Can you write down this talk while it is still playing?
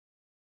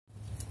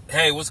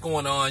Hey, what's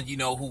going on? You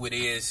know who it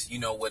is. You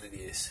know what it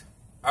is.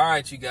 All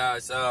right, you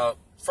guys.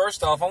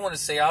 First off, I want to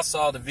say I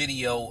saw the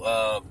video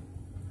of,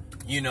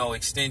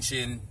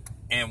 Xxxtention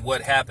and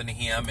what happened to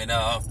him. And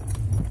all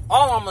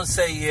I'm going to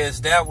say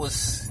is that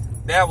was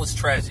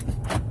tragic.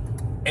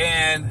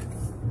 And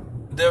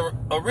the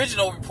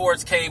original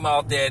reports came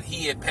out that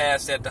he had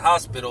passed at the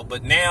hospital.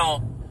 But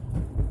now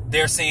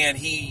they're saying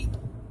he,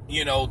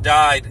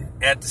 died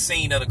at the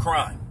scene of the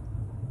crime.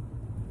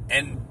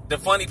 And the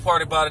funny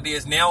part about it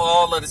is now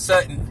all of a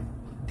sudden,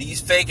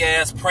 these fake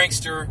ass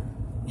prankster,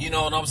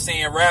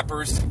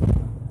 rappers,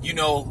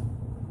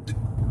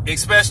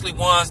 especially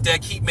ones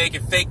that keep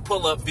making fake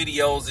pull-up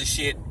videos and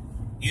shit,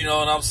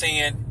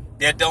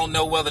 that don't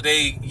know whether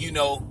they,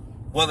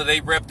 whether they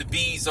rep the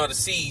B's or the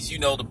C's,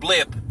 the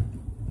blip.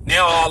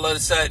 Now all of a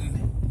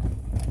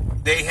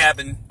sudden, they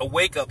having a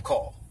wake-up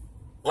call.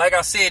 Like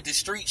I said, the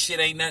street shit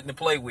ain't nothing to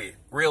play with.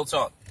 Real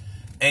talk.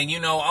 And,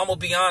 I'm going to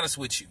be honest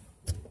with you.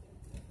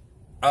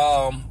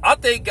 I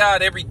thank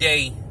God every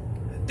day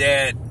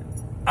that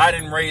I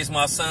didn't raise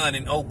my son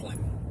in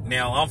Oakland.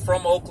 Now, I'm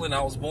from Oakland.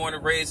 I was born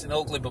and raised in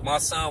Oakland, but my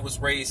son was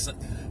raised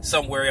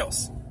somewhere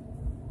else.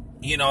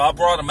 I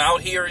brought him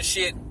out here and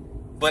shit,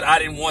 but I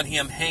didn't want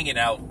him hanging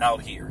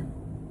out here.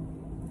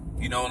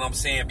 You know what I'm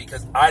saying?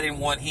 Because I didn't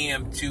want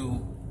him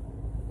to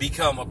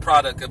become a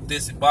product of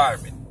this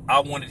environment.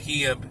 I wanted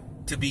him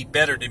to be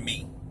better than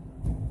me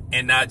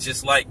and not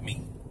just like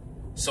me.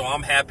 So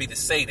I'm happy to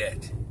say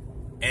that.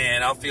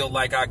 And I feel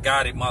like I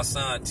guided my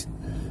son,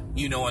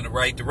 in the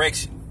right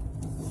direction.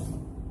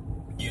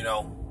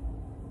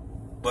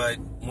 But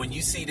when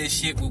you see this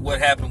shit with what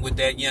happened with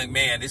that young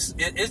man, it's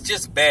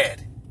just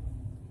bad.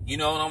 You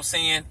know what I'm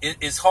saying?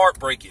 It's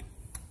heartbreaking.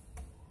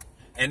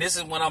 And this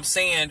is what I'm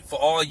saying for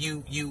all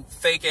you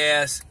fake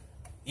ass,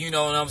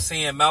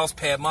 mouse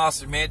pad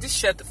monster, man. Just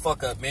shut the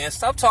fuck up, man.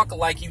 Stop talking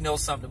like you know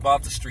something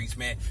about the streets,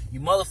 man. You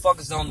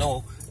motherfuckers don't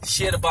know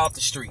shit about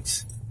the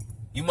streets.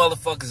 You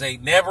motherfuckers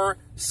ain't never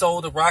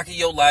sold a rock in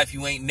your life.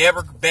 You ain't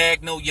never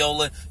bagged no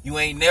Yola. You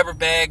ain't never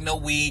bagged no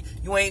weed.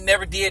 You ain't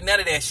never did none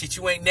of that shit.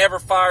 You ain't never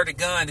fired a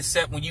gun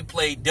except when you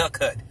played Duck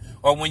Hunt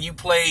or when you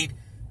played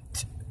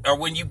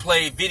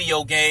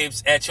video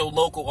games at your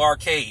local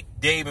arcade,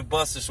 Dave and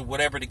Buster's or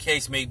whatever the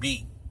case may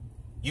be.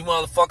 You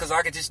motherfuckers,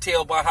 I can just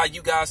tell by how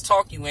you guys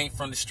talk, you ain't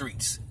from the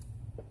streets.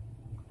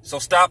 So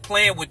stop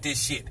playing with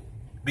this shit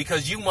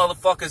because you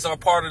motherfuckers are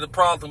part of the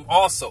problem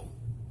also.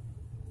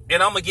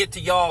 And I'm going to get to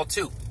y'all,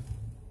 too,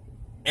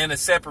 in a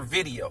separate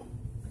video.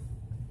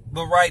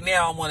 But right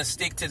now, I want to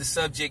stick to the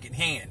subject at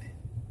hand.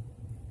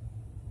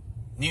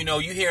 You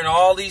hearing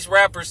all these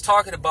rappers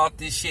talking about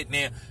this shit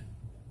now.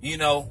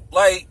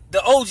 Like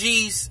the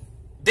OGs,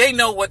 they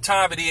know what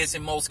time it is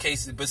in most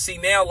cases. But see,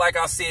 now, like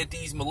I said,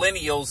 these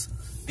millennials,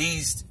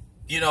 these,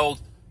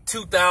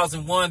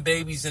 2001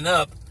 babies and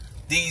up,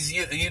 these,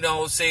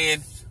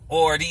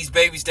 or these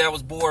babies that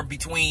was born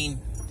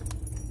between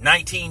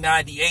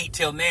 1998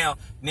 till now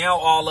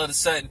all of a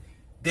sudden,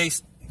 they,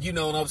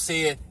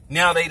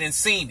 now they done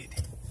seen it.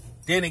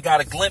 Then they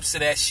got a glimpse of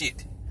that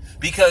shit.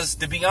 Because,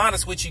 to be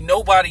honest with you,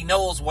 nobody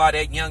knows why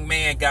that young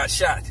man got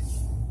shot.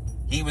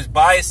 He was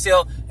by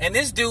himself, and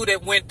this dude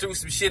that went through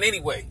some shit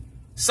anyway.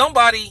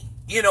 Somebody,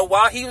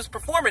 while he was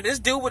performing, this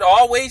dude would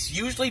always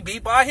usually be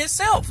by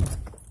himself.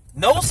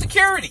 No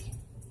security.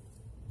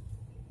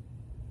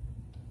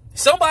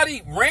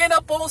 Somebody ran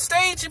up on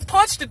stage and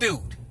punched the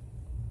dude.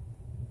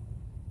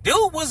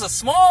 Dude was a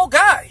small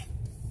guy.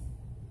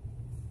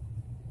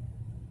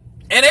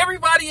 And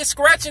everybody is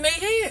scratching their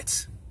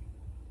heads.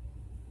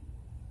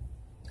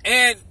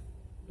 And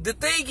the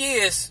thing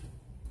is,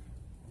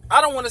 I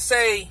don't want to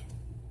say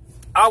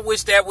I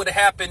wish that would have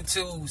happened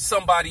to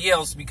somebody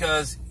else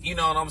because, you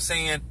know what I'm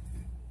saying,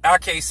 I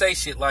can't say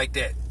shit like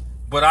that.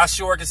 But I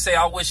sure can say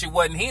I wish it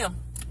wasn't him.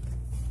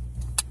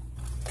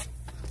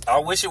 I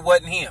wish it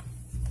wasn't him.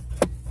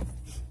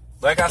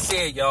 Like I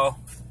said, y'all,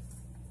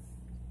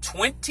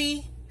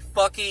 20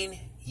 fucking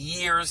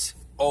years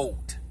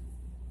old.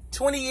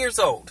 20 years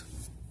old.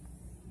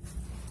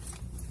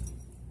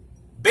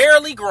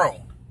 Barely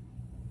grown.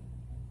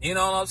 You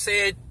know what I'm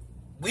saying?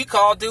 We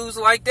call dudes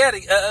like that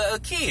a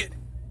kid.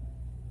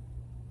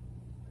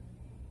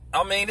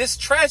 I mean, it's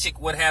tragic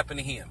what happened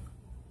to him.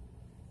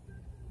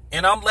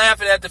 And I'm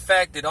laughing at the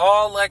fact that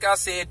like I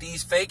said,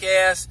 these fake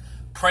ass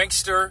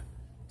prankster,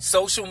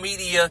 social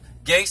media,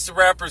 gangster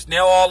rappers,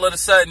 now all of a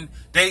sudden,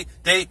 they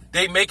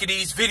making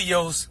these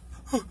videos.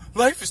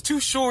 Life is too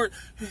short.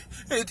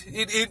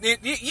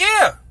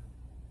 Yeah.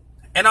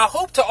 And I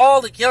hope to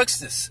all the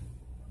youngsters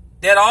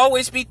that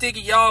always be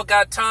thinking y'all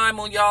got time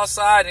on y'all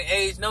side and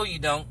age. No, you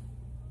don't.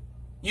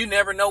 You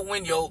never know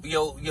when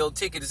your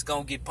ticket is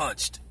going to get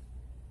punched.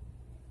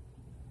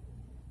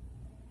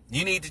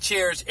 You need to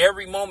cherish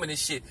every moment and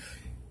shit.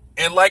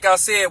 And like I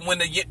said, when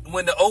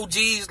the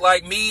OGs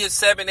like me and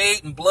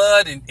 7-8 and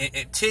Blood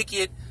and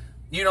Ticket,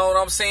 you know what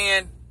I'm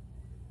saying?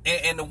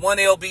 And the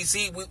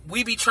 1LBZ,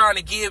 we be trying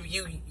to give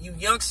you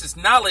youngsters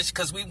knowledge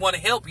because we want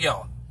to help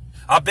y'all.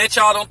 I bet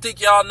y'all don't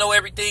think y'all know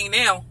everything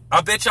now.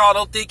 I bet y'all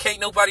don't think can't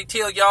nobody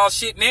tell y'all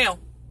shit now.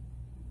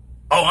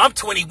 Oh, I'm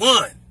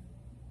 21.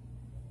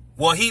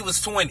 Well, he was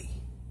 20.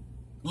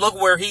 Look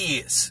where he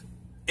is.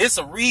 It's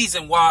a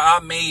reason why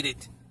I made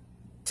it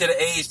to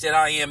the age that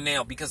I am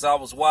now, because I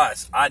was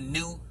wise. I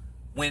knew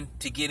when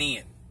to get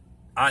in.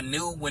 I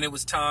knew when it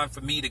was time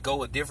for me to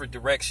go a different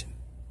direction.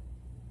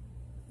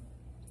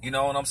 You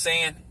know what I'm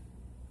saying?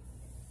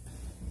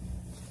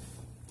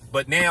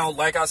 But now,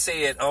 like I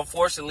said,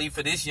 unfortunately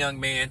for this young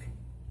man,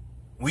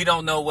 we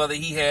don't know whether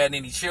he had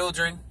any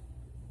children.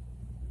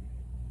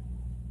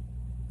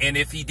 And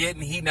if he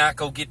didn't, he not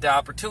gonna get the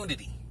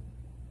opportunity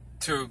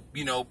to,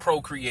 you know,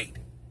 procreate.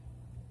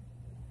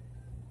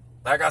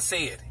 Like I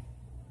said,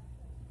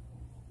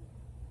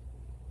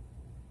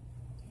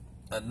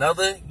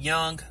 another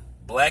young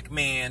black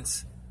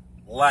man's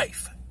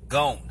life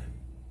gone.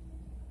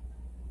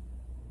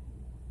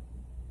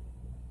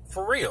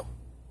 For real.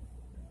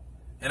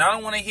 And I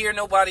don't want to hear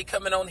nobody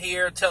coming on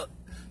here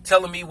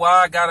telling me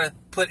why I gotta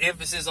put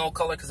emphasis on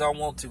color because I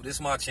want to. This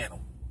is my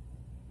channel.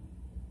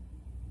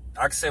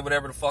 I can say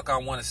whatever the fuck I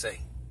want to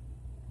say.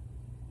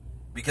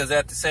 Because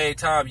at the same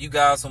time, you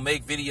guys will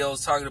make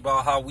videos talking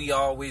about how we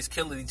always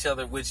killing each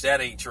other, which that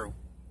ain't true.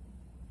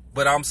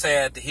 But I'm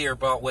sad to hear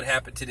about what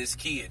happened to this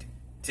kid,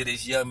 to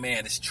this young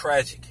man. It's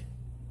tragic.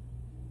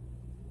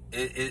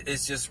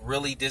 It's just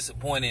really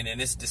disappointing,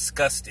 and it's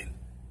disgusting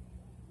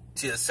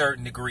to a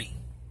certain degree.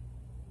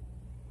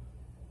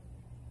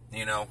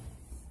 You know,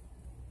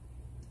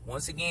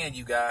 once again,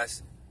 you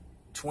guys,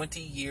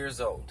 20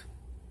 years old.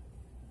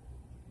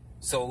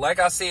 So like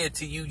I said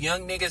to you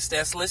young niggas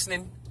that's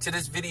listening to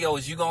this video,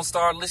 is you gonna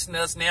start listening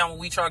to us now when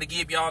we try to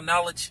give y'all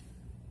knowledge?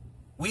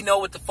 We know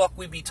what the fuck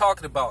we be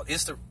talking about.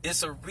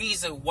 It's a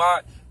reason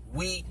why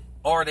we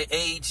are the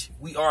age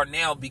we are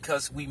now,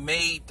 because we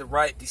made the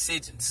right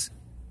decisions.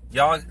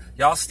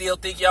 Y'all still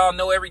think y'all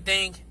know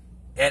everything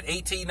at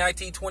 18,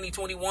 19, 20,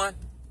 21?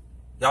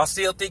 Y'all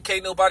still think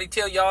can't nobody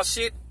tell y'all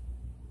shit?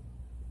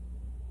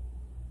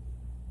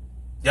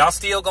 Y'all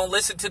still gonna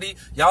listen to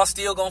y'all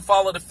still gonna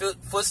follow the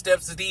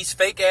footsteps of these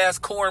fake ass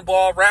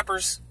cornball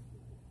rappers?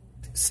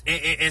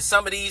 And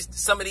some of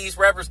these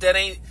rappers that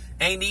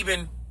ain't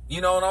even,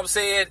 you know what I'm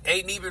saying? I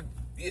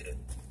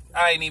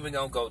ain't even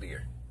gonna go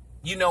there.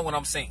 You know what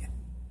I'm saying?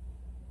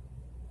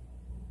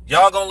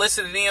 Y'all gonna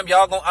listen to them?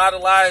 Y'all gonna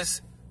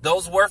idolize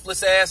those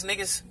worthless ass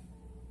niggas?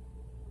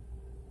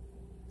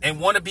 And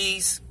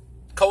wannabes,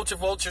 culture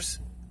vultures?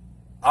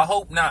 I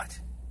hope not.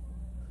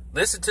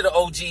 Listen to the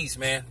OGs,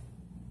 man.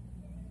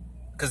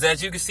 Because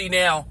as you can see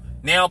now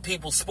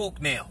people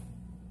spook now.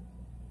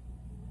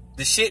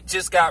 The shit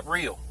just got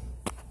real.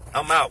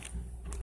 I'm out.